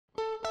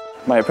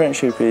My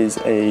apprenticeship is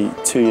a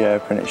 2-year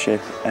apprenticeship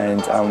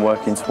and I'm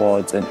working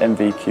towards an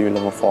MVQ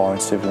level 4 in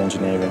civil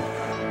engineering.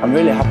 I'm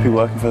really happy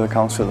working for the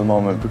council at the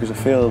moment because I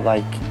feel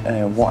like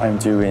what I'm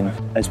doing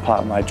as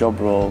part of my job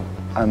role,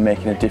 I'm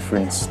making a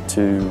difference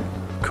to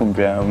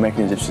Cumbria, I'm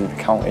making a difference to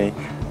the county,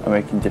 I'm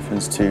making a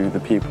difference to the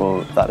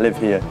people that live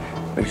here,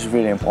 which is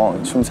really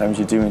important. Sometimes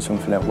you're doing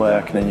something at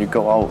work and then you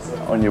go out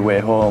on your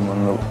way home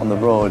on the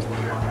road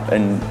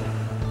and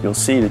you'll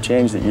see the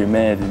change that you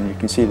made and you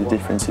can see the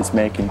difference it's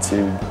making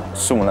to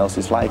someone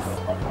else's life.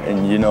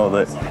 And you know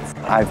that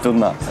I've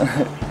done that.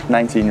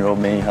 19-year-old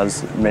me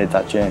has made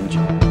that change.